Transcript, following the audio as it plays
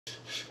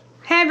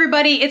Hey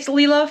everybody, it's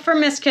Leela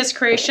from Miss Kiss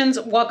Creations.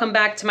 Welcome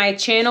back to my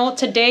channel.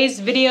 Today's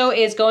video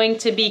is going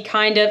to be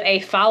kind of a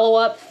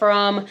follow-up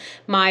from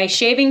my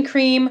shaving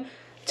cream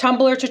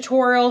tumbler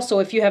tutorial. So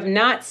if you have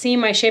not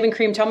seen my shaving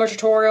cream tumbler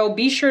tutorial,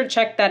 be sure to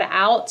check that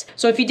out.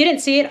 So if you didn't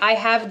see it, I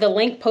have the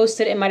link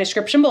posted in my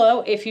description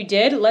below. If you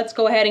did, let's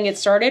go ahead and get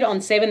started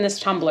on saving this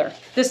tumbler.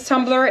 This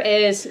tumbler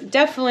is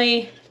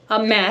definitely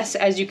a mess,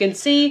 as you can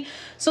see.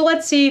 So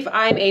let's see if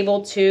I'm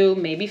able to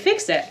maybe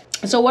fix it.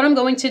 So what I'm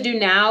going to do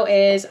now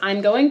is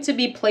I'm going to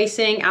be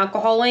placing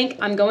alcohol ink.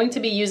 I'm going to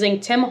be using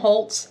Tim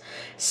Holtz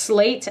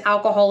Slate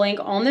alcohol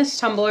ink on this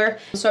tumbler.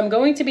 So I'm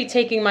going to be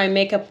taking my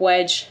makeup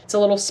wedge, it's a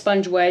little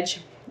sponge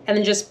wedge, and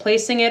then just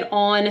placing it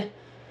on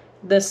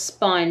the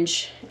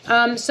sponge.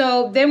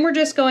 So then we're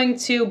just going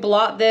to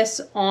blot this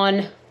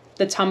on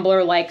the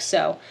tumbler like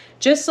so,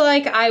 just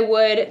like I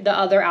would the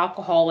other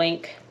alcohol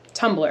ink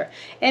tumbler.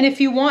 And if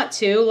you want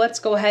to, let's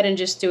go ahead and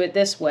just do it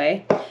this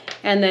way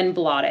and then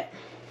blot it.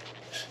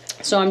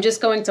 So I'm just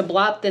going to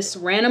blot this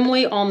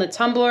randomly on the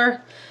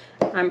tumbler.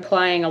 I'm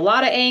applying a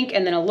lot of ink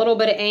and then a little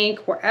bit of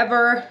ink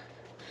wherever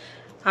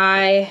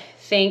I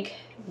think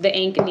the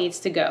ink needs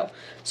to go.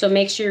 So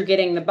make sure you're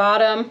getting the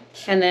bottom,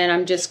 and then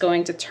I'm just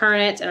going to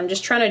turn it, and I'm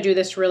just trying to do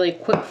this really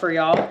quick for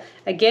y'all.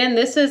 Again,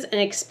 this is an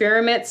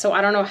experiment, so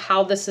I don't know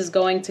how this is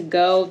going to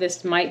go.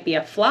 This might be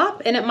a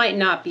flop and it might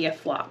not be a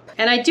flop.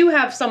 And I do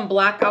have some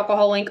black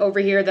alcohol ink over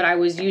here that I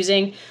was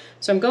using.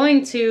 So I'm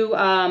going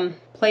to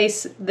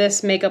place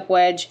this makeup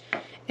wedge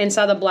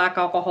inside the black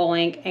alcohol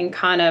ink and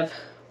kind of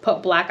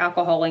put black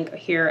alcohol ink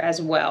here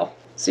as well.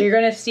 So you're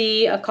gonna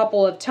see a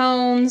couple of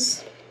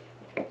tones.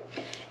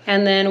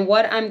 And then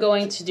what I'm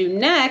going to do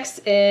next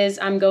is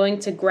I'm going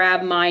to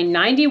grab my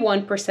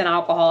 91%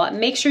 alcohol.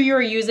 Make sure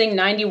you're using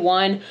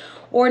 91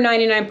 or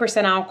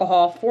 99%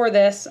 alcohol for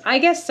this. I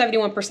guess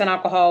 71%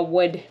 alcohol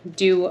would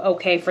do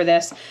okay for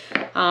this,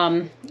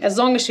 as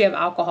long as you have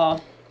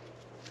alcohol.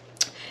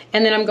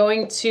 And then I'm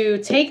going to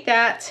take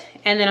that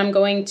and then I'm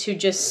going to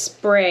just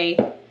spray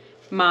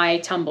my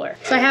tumbler.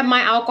 So I have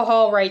my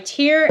alcohol right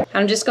here.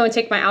 I'm just going to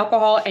take my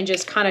alcohol and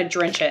just kind of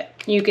drench it.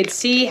 You could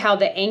see how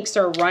the inks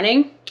are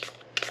running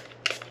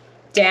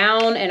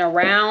down and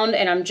around,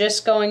 and I'm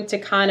just going to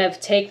kind of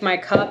take my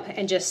cup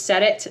and just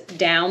set it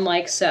down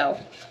like so.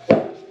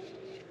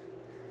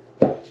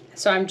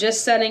 So I'm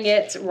just setting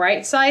it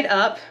right side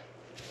up,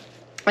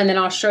 and then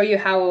I'll show you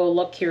how it will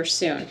look here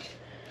soon.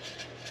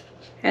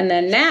 And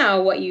then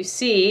now what you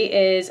see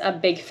is a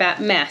big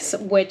fat mess,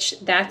 which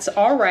that's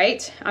all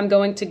right. I'm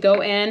going to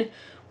go in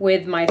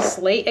with my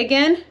slate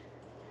again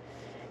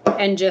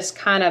and just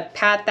kind of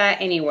pat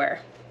that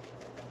anywhere.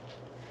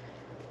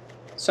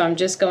 So I'm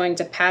just going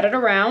to pat it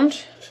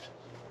around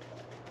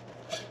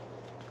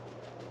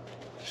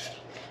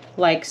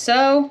like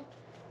so.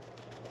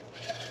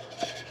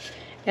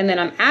 And then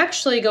I'm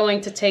actually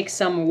going to take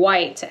some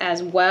white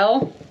as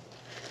well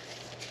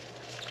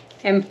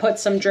and put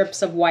some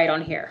drips of white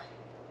on here.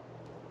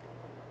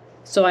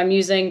 So I'm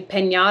using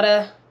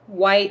Pinata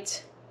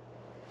white,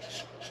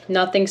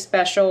 nothing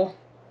special.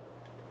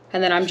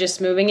 And then I'm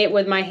just moving it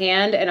with my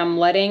hand and I'm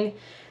letting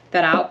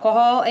that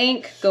alcohol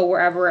ink go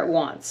wherever it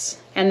wants.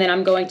 And then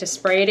I'm going to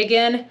spray it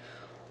again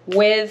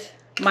with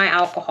my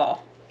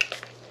alcohol.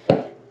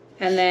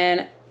 And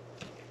then,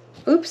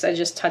 oops, I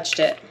just touched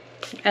it.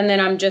 And then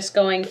I'm just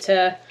going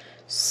to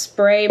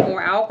spray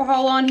more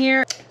alcohol on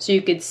here so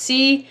you could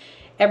see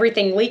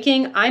everything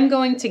leaking. I'm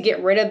going to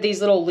get rid of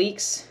these little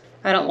leaks.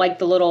 I don't like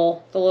the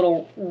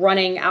little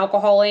running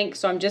alcohol ink,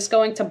 so I'm just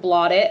going to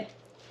blot it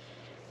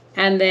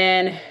and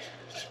then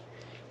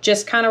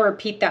just kind of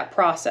repeat that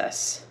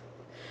process.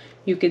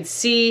 You could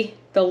see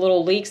the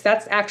little leaks.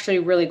 That's actually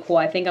really cool.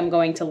 I think I'm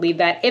going to leave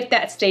that if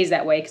that stays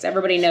that way, because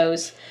everybody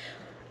knows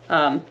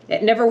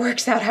it never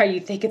works out how you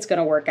think it's going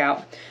to work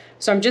out.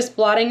 So I'm just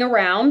blotting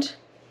around.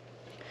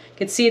 You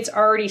can see it's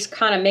already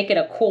kind of making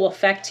a cool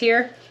effect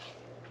here.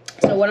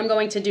 So what I'm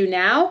going to do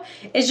now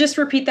is just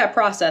repeat that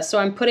process. So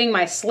I'm putting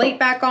my slate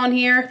back on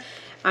here.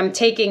 I'm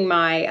taking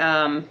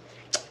my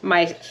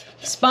my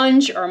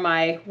sponge or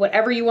my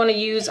whatever you want to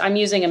use. I'm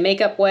using a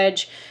makeup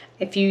wedge.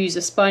 If you use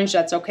a sponge,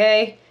 that's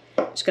okay.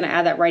 I'm just going to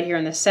add that right here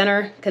in the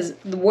center, because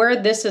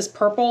where this is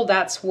purple,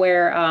 that's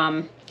where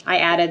I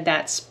added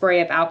that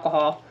spray of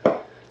alcohol.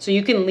 So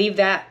you can leave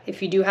that,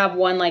 if you do have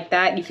one like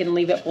that, you can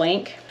leave it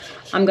blank.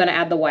 I'm going to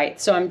add the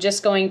white. So I'm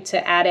just going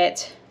to add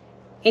it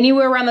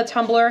anywhere around the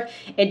tumbler.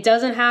 It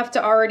doesn't have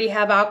to already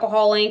have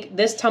alcohol ink.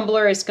 This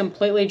tumbler is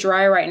completely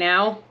dry right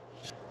now.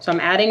 So I'm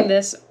adding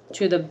this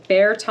to the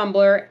bare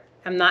tumbler.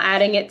 I'm not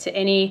adding it to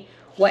any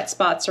wet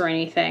spots or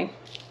anything.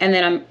 And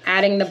then I'm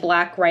adding the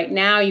black right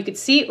now. You could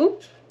see,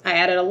 oop, I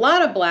added a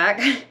lot of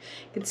black. You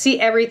can see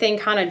everything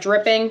kind of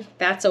dripping.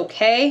 That's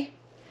okay.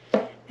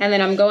 And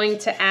then I'm going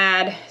to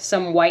add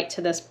some white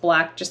to this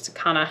black just to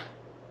kind of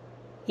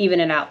even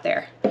it out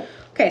there.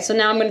 Okay, so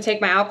now I'm going to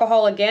take my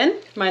alcohol again,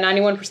 my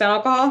 91%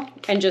 alcohol,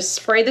 and just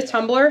spray the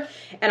tumbler.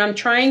 And I'm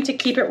trying to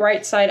keep it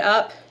right side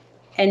up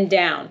and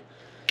down.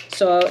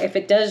 So if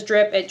it does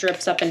drip, it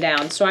drips up and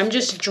down. So I'm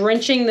just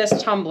drenching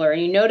this tumbler.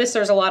 And you notice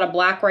there's a lot of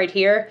black right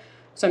here.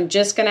 So I'm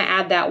just gonna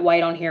add that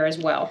white on here as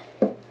well.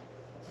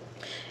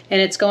 And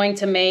it's going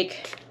to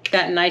make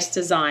that nice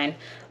design.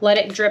 Let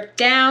it drip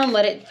down,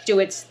 let it do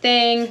its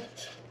thing,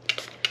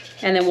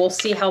 and then we'll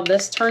see how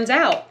this turns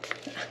out.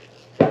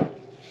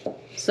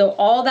 So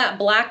all that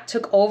black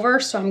took over,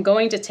 so I'm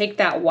going to take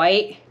that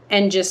white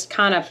and just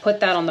kind of put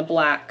that on the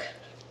black.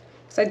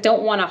 Because I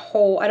don't want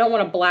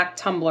a black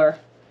tumbler.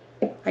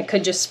 I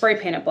could just spray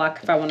paint it black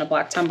if I want a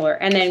black tumbler.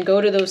 And then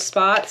go to those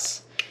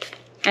spots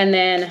and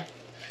then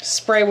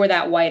spray where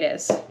that white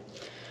is.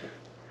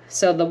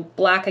 So the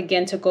black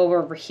again took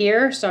over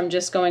here, so I'm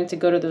just going to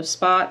go to those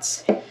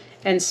spots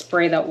and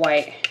spray that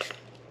white.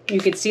 You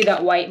can see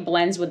that white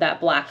blends with that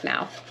black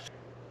now.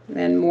 And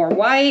then more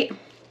white,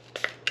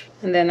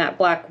 and then that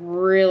black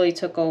really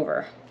took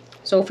over.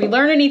 So if we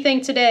learn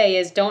anything today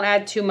is don't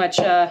add too much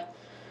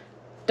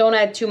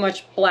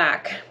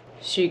black.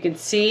 So you can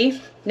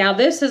see, now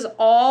this is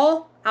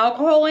all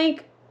alcohol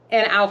ink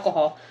and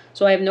alcohol.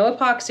 So I have no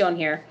epoxy on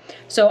here.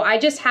 So I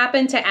just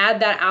happened to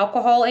add that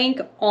alcohol ink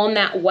on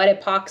that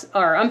wet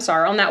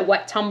on that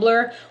wet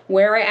tumbler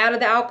where I added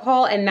the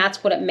alcohol, and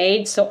that's what it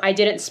made. So I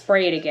didn't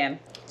spray it again.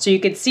 So you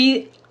can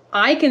see,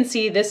 I can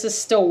see this is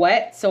still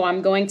wet. So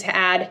I'm going to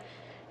add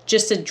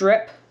just a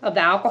drip of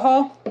the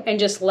alcohol and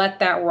just let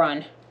that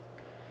run.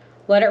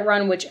 Let it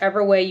run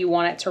whichever way you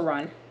want it to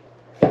run.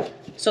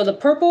 So the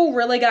purple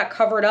really got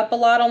covered up a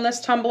lot on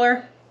this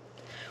tumbler,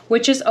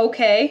 which is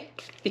okay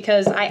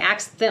because I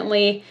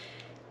accidentally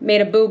made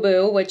a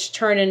boo-boo, which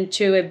turned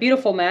into a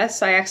beautiful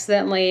mess. I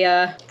accidentally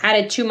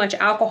added too much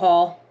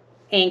alcohol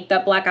ink,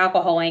 that black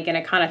alcohol ink, and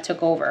it kind of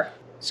took over.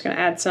 Just gonna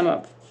add some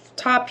up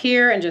top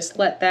here and just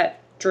let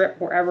that drip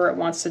wherever it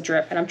wants to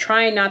drip. And I'm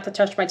trying not to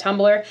touch my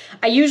tumbler.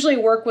 I usually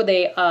work with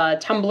a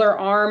tumbler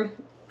arm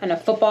and a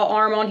football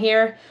arm on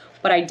here,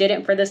 but I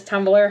didn't for this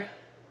tumbler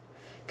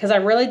because I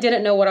really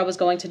didn't know what I was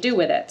going to do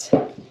with it.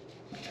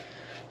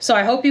 So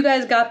I hope you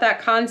guys got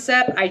that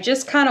concept. I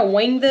just kind of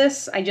winged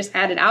this. I just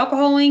added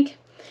alcohol ink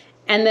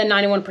and then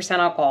 91%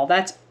 alcohol.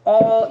 That's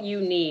all you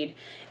need.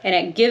 And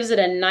it gives it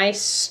a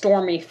nice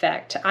stormy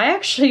effect. I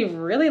actually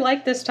really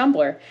like this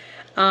tumbler.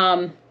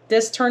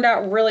 This turned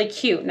out really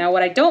cute. Now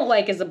what I don't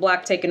like is the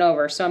black taking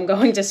over. So I'm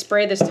going to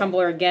spray this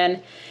tumbler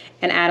again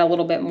and add a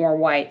little bit more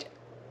white.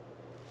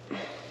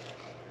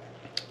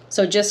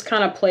 So just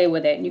kind of play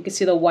with it. You can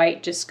see the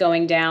white just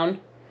going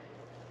down.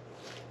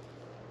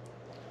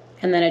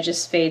 And then it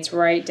just fades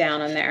right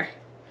down in there.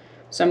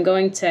 So I'm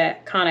going to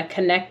kind of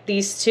connect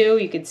these two.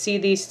 You can see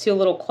these two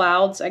little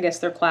clouds. I guess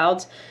they're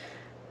clouds.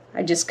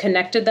 I just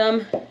connected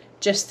them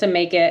just to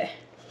make it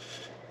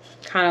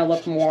kind of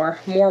look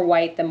more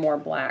white than more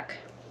black.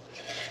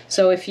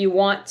 So if you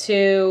want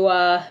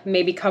to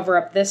maybe cover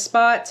up this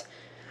spot,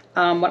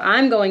 what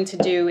I'm going to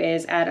do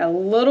is add a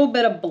little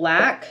bit of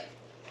black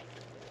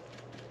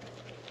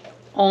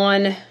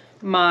on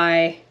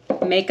my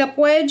makeup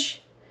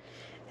wedge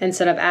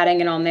instead of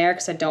adding it on there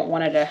because I don't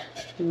want it to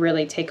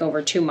really take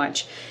over too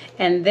much.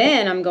 And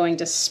then I'm going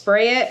to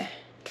spray it.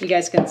 You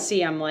guys can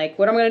see I'm like,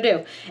 what I'm going to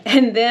do.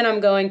 And then I'm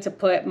going to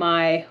put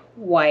my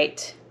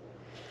white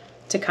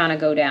to kind of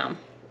go down.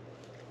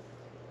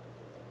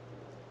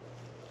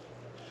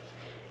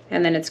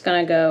 And then it's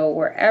going to go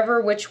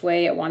wherever, which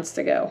way it wants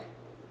to go.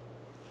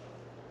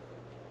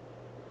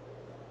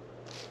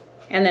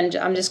 And then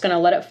I'm just going to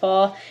let it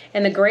fall.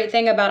 And the great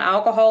thing about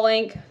alcohol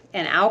ink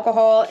and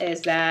alcohol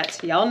is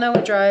that y'all know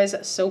it dries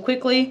so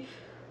quickly.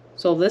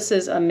 So this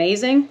is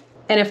amazing.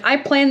 And if I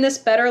plan this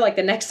better, like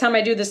the next time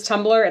I do this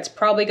tumbler, it's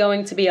probably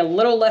going to be a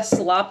little less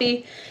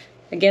sloppy.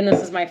 Again,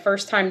 this is my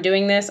first time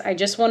doing this. I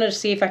just wanted to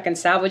see if I can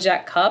salvage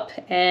that cup,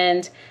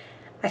 and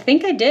I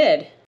think I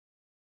did.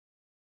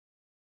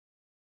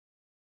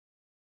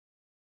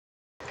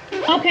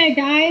 Okay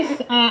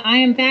guys, I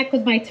am back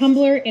with my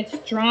tumbler. It's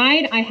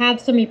dried. I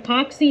have some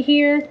epoxy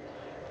here.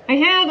 I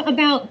have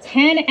about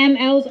 10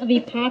 mLs of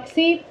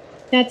epoxy.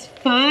 That's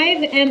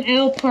 5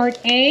 ml part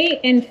A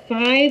and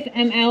 5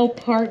 ml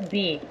part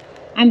B.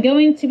 I'm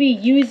going to be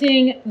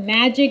using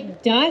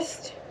Magic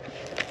Dust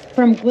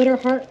from Glitter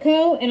Heart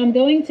Co. and I'm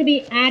going to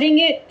be adding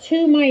it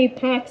to my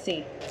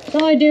epoxy. So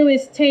all I do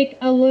is take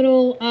a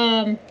little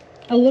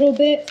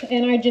bit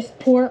and I just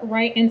pour it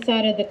right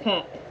inside of the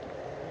cup.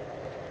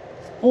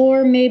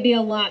 Or maybe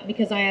a lot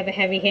because I have a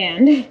heavy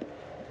hand.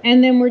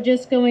 And then we're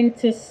just going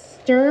to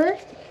stir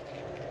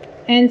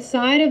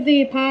inside of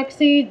the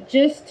epoxy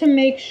just to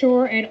make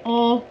sure it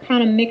all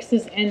kind of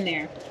mixes in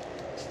there.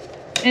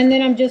 And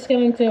then I'm just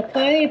going to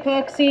apply the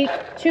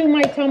epoxy to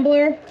my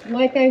tumbler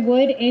like I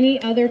would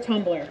any other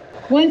tumbler.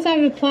 Once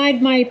I've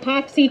applied my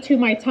epoxy to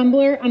my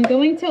tumbler, I'm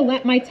going to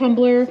let my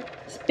tumbler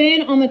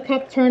spin on the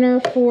cup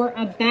turner for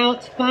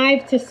about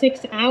 5 to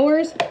 6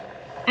 hours.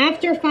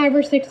 After 5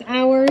 or 6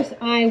 hours,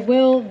 I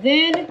will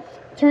then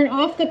turn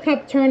off the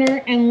cup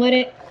turner and let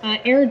it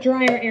air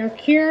dry or air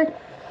cure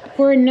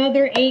for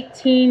another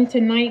 18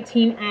 to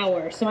 19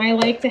 hours. So I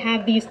like to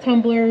have these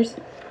tumblers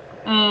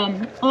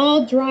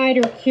all dried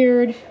or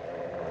cured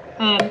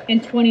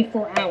in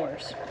 24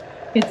 hours.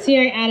 You can see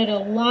I added a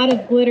lot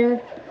of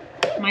glitter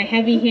My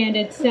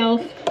heavy-handed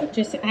self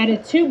just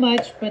added too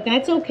much, but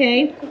that's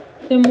okay.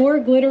 The more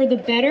glitter, the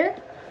better.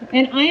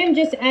 And I am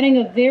just adding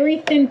a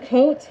very thin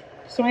coat.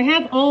 So I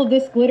have all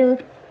this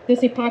glitter, this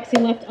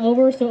epoxy left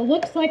over. So it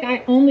looks like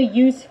I only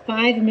used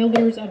 5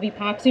 milliliters of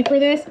epoxy for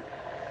this,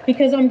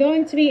 because I'm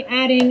going to be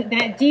adding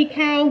that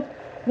decal.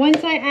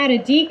 Once I add a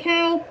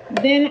decal,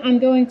 then I'm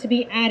going to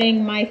be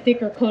adding my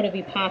thicker coat of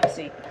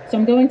epoxy. So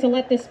I'm going to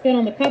let this spin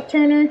on the cup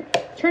turner,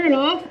 turn it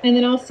off, and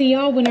then I'll see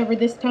y'all whenever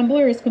this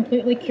tumbler is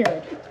completely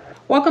cured.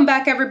 Welcome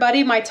back,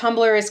 everybody. My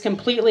tumbler is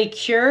completely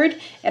cured.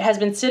 It has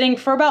been sitting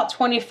for about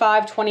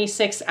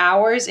 25-26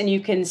 hours, and you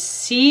can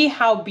see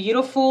how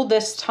beautiful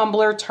this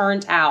tumbler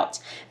turned out.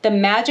 The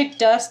magic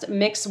dust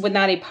mixed with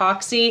that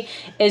epoxy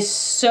is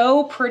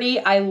so pretty.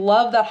 I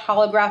love the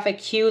holographic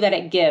hue that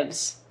it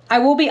gives. I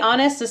will be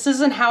honest, this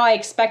isn't how I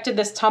expected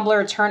this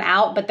tumbler to turn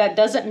out, but that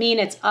doesn't mean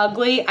it's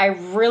ugly. I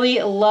really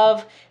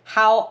love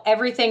how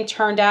everything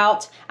turned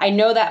out. I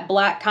know that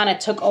black kind of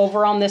took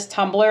over on this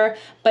tumbler,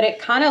 but it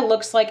kind of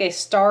looks like a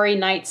starry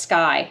night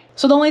sky.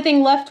 So the only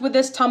thing left with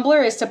this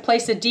tumbler is to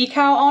place a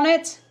decal on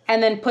it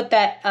and then put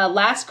that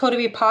last coat of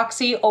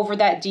epoxy over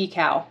that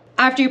decal.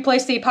 After you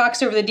place the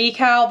epoxy over the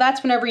decal,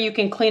 that's whenever you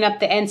can clean up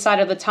the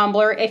inside of the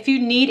tumbler. If you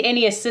need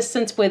any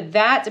assistance with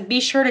that, be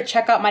sure to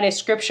check out my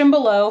description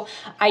below.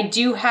 I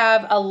do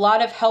have a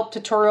lot of help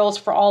tutorials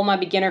for all my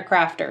beginner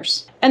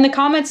crafters. In the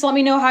comments, let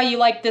me know how you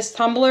like this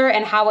tumbler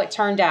and how it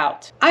turned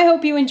out. I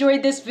hope you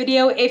enjoyed this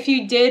video. If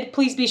you did,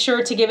 please be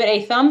sure to give it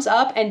a thumbs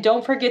up and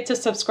don't forget to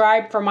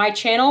subscribe for my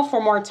channel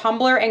for more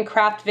tumbler and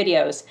craft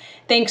videos.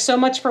 Thanks so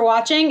much for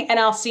watching, and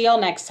I'll see y'all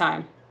next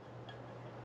time.